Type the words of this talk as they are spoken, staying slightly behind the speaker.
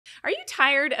Are you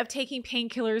tired of taking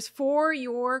painkillers for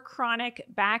your chronic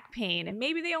back pain? And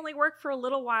maybe they only work for a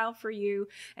little while for you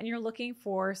and you're looking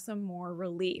for some more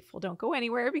relief. Well, don't go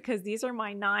anywhere because these are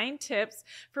my 9 tips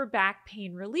for back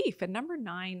pain relief. And number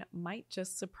 9 might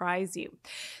just surprise you.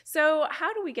 So,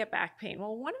 how do we get back pain?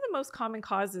 Well, one of the most common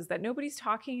causes that nobody's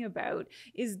talking about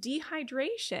is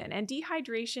dehydration. And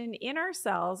dehydration in our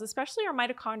cells, especially our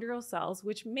mitochondrial cells,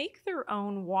 which make their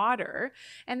own water.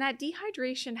 And that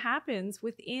dehydration happens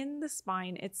within the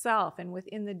spine itself and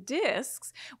within the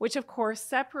discs, which of course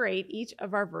separate each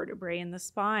of our vertebrae in the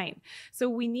spine. So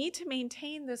we need to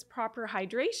maintain this proper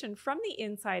hydration from the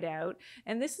inside out,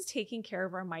 and this is taking care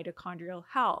of our mitochondrial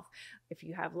health. If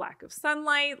you have lack of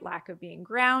sunlight, lack of being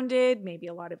grounded, maybe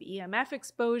a lot of EMF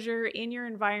exposure in your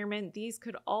environment, these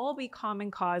could all be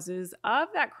common causes of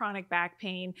that chronic back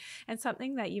pain and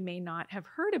something that you may not have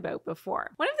heard about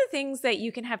before. One of the things that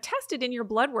you can have tested in your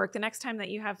blood work the next time that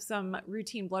you have some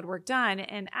routine blood work done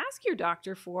and ask your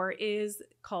doctor for is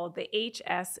called the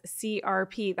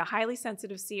HSCRP, the highly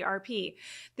sensitive CRP.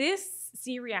 This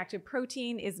C-reactive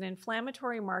protein is an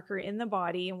inflammatory marker in the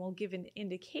body and will give an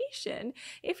indication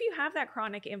if you have that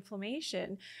chronic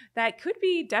inflammation that could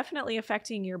be definitely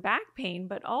affecting your back pain,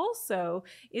 but also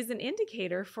is an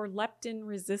indicator for leptin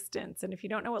resistance. And if you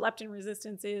don't know what leptin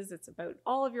resistance is, it's about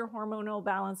all of your hormonal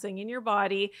balancing in your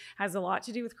body, has a lot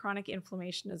to do with chronic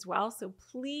inflammation as well. So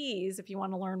please, if you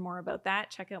want to learn more about that,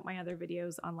 check out my other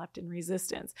videos on leptin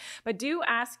resistance. But do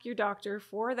ask your doctor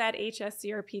for that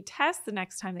HSCRP test the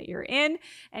next time that you're in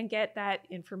and get that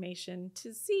information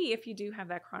to see if you do have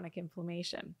that chronic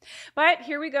inflammation. But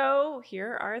here we go.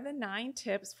 Here are the 9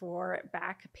 tips for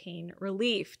back pain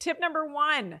relief. Tip number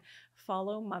 1,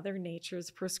 follow Mother Nature's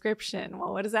prescription.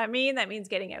 Well, what does that mean? That means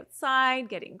getting outside,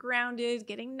 getting grounded,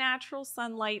 getting natural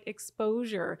sunlight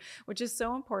exposure, which is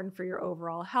so important for your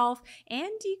overall health and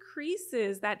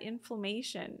decreases that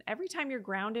inflammation. Every time you're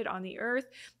grounded on the earth,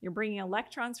 you're bringing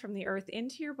electrons from the earth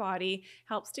into your body,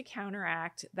 helps to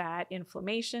counteract that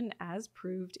inflammation as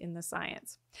proved in the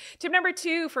science. Tip number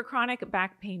 2 for chronic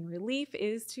back pain relief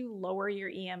is to lower your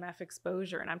EMF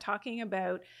exposure. And I'm talking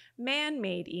about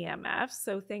man-made EMFs,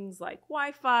 so things like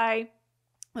Wi-Fi,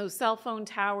 those cell phone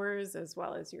towers, as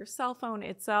well as your cell phone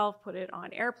itself, put it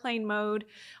on airplane mode.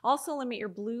 Also limit your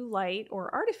blue light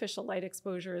or artificial light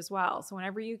exposure as well. So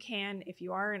whenever you can, if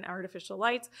you are in artificial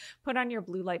lights, put on your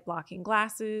blue light blocking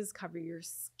glasses, cover your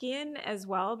skin as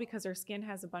well, because our skin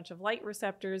has a bunch of light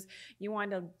receptors. You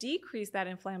want to decrease that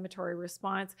inflammatory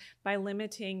response by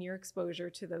limiting your exposure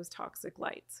to those toxic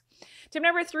lights. Tip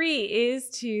number 3 is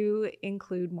to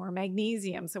include more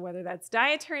magnesium. So whether that's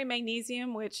dietary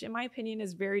magnesium, which in my opinion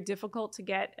is very difficult to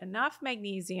get enough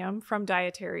magnesium from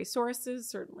dietary sources.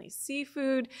 Certainly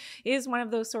seafood is one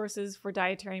of those sources for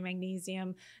dietary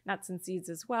magnesium, nuts and seeds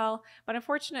as well. But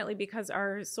unfortunately, because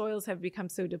our soils have become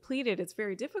so depleted, it's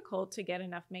very difficult to get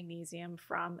enough magnesium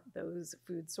from those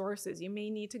food sources. You may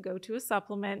need to go to a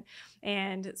supplement,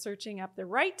 and searching up the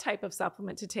right type of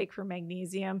supplement to take for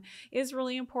magnesium is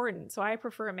really important. So I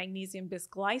prefer a magnesium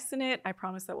bisglycinate. I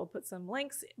promise that we'll put some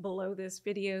links below this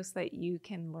video so that you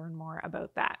can learn more about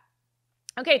that.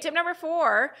 Okay, tip number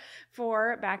 4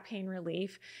 for back pain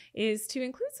relief is to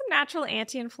include some natural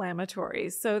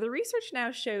anti-inflammatories. So the research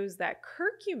now shows that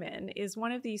curcumin is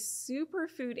one of these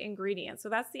superfood ingredients. So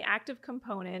that's the active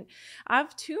component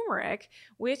of turmeric,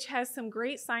 which has some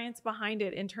great science behind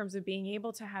it in terms of being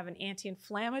able to have an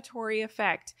anti-inflammatory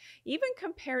effect, even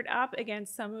compared up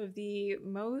against some of the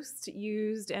most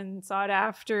used and sought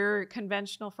after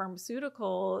conventional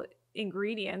pharmaceutical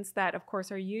ingredients that of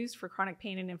course are used for chronic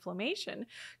pain and inflammation.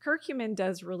 Curcumin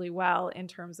does really well in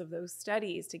terms of those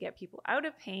studies to get people out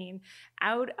of pain,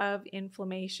 out of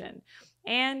inflammation,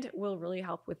 and will really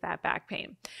help with that back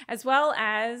pain. As well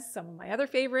as some of my other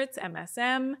favorites,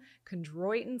 MSM,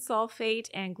 chondroitin sulfate,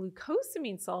 and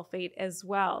glucosamine sulfate as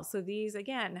well. So these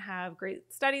again have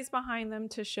great studies behind them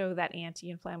to show that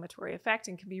anti-inflammatory effect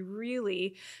and can be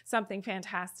really something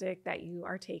fantastic that you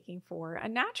are taking for a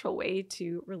natural way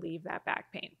to relieve that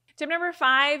back pain. Tip number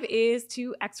 5 is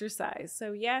to exercise.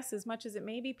 So yes, as much as it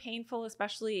may be painful,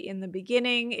 especially in the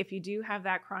beginning, if you do have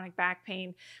that chronic back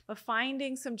pain, but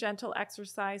finding some gentle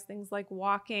exercise, things like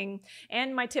walking.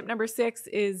 And my tip number 6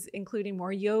 is including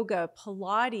more yoga,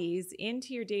 Pilates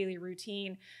into your daily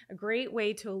routine. A great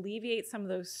way to alleviate some of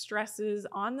those stresses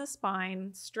on the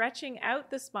spine, stretching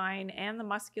out the spine and the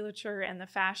musculature and the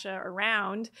fascia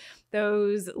around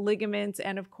those ligaments,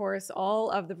 and of course,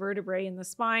 all of the vertebrae in the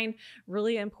spine.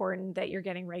 Really important that you're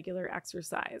getting regular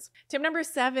exercise. Tip number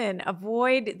 7,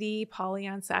 avoid the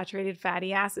polyunsaturated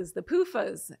fatty acids, the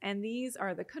PUFAs. And these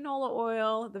are the canola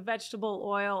oil, the vegetable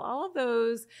oil, all of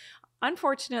those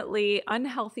unfortunately,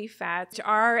 unhealthy fats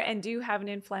are and do have an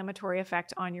inflammatory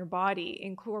effect on your body.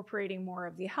 Incorporating more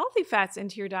of the healthy fats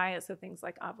into your diet, so things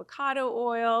like avocado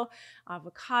oil,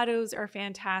 avocados are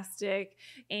fantastic,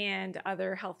 and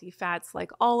other healthy fats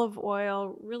like olive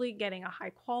oil, really getting a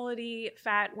high quality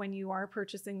fat when you are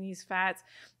purchasing these fats,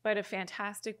 but a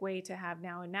fantastic way to have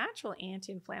now a natural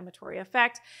anti-inflammatory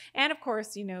effect. And of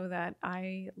course, you know that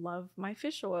I love my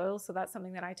fish oil, so that's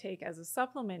something that I take as a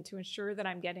supplement to ensure that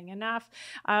I'm getting enough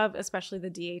of especially the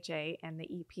DHA and the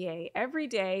EPA every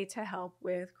day to help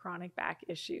with chronic back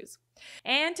issues.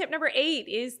 And tip number 8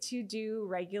 is to do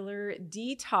regular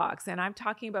detox. And I'm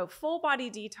talking about full body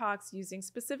detox using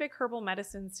specific herbal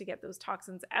medicines to get those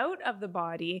toxins out of the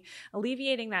body,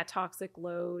 alleviating that toxic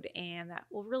load, and that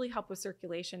will really help with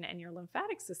circulation and your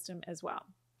lymphatic system as well.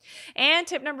 And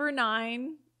tip number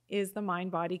 9 is the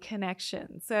mind-body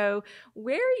connection. So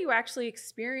where you actually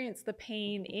experience the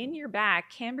pain in your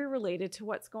back can be related to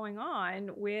what's going on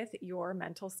with your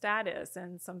mental status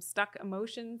and some stuck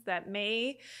emotions that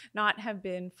may not have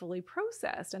been fully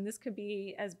processed. And this could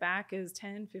be as back as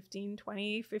 10, 15,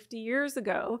 20, 50 years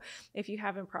ago if you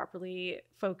haven't properly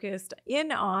focused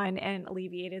in on and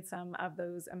alleviated some of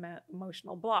those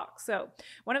emotional blocks. So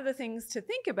one of the things to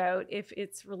think about if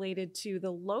it's related to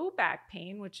the low back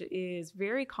pain, which is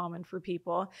very common for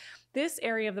people, this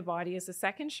area of the body is the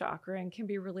second chakra and can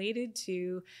be related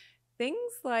to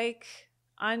things like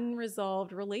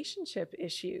unresolved relationship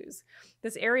issues.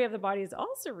 This area of the body is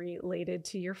also related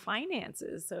to your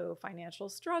finances, so financial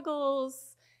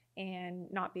struggles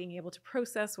and not being able to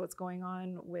process what's going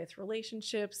on with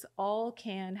relationships all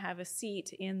can have a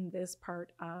seat in this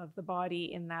part of the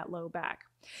body in that low back.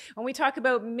 When we talk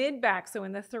about mid-back, so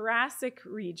in the thoracic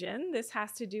region, this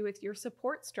has to do with your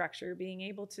support structure, being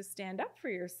able to stand up for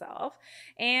yourself,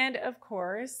 and of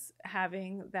course,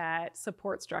 having that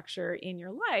support structure in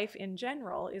your life in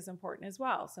general is important as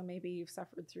well. So maybe you've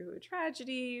suffered through a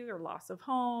tragedy or loss of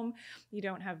home, you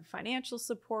don't have financial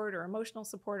support or emotional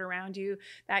support around you,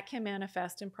 that can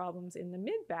manifest in problems in the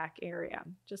mid-back area.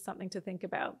 Just something to think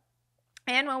about.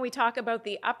 And when we talk about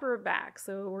the upper back,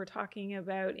 so we're talking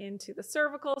about into the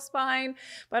cervical spine,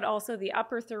 but also the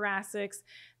upper thoracics,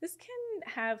 this can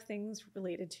have things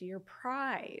related to your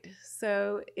pride.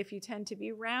 So if you tend to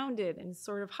be rounded and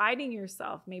sort of hiding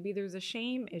yourself, maybe there's a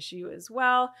shame issue as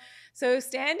well. So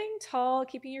standing tall,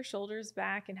 keeping your shoulders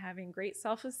back, and having great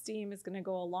self-esteem is going to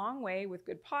go a long way with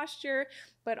good posture,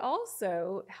 but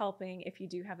also helping if you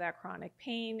do have that chronic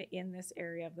pain in this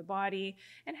area of the body.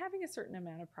 And having a certain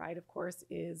amount of pride, of course,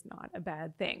 is not a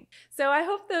bad thing. So I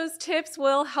hope those tips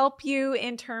will help you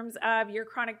in terms of your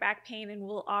chronic back pain and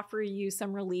will offer you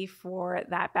some relief for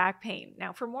that back pain.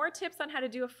 Now, for more tips on how to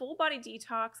do a full body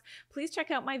detox, please check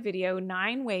out my video,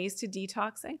 9 Ways to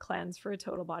Detox and Cleanse for a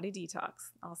Total Body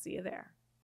Detox. I'll see you there.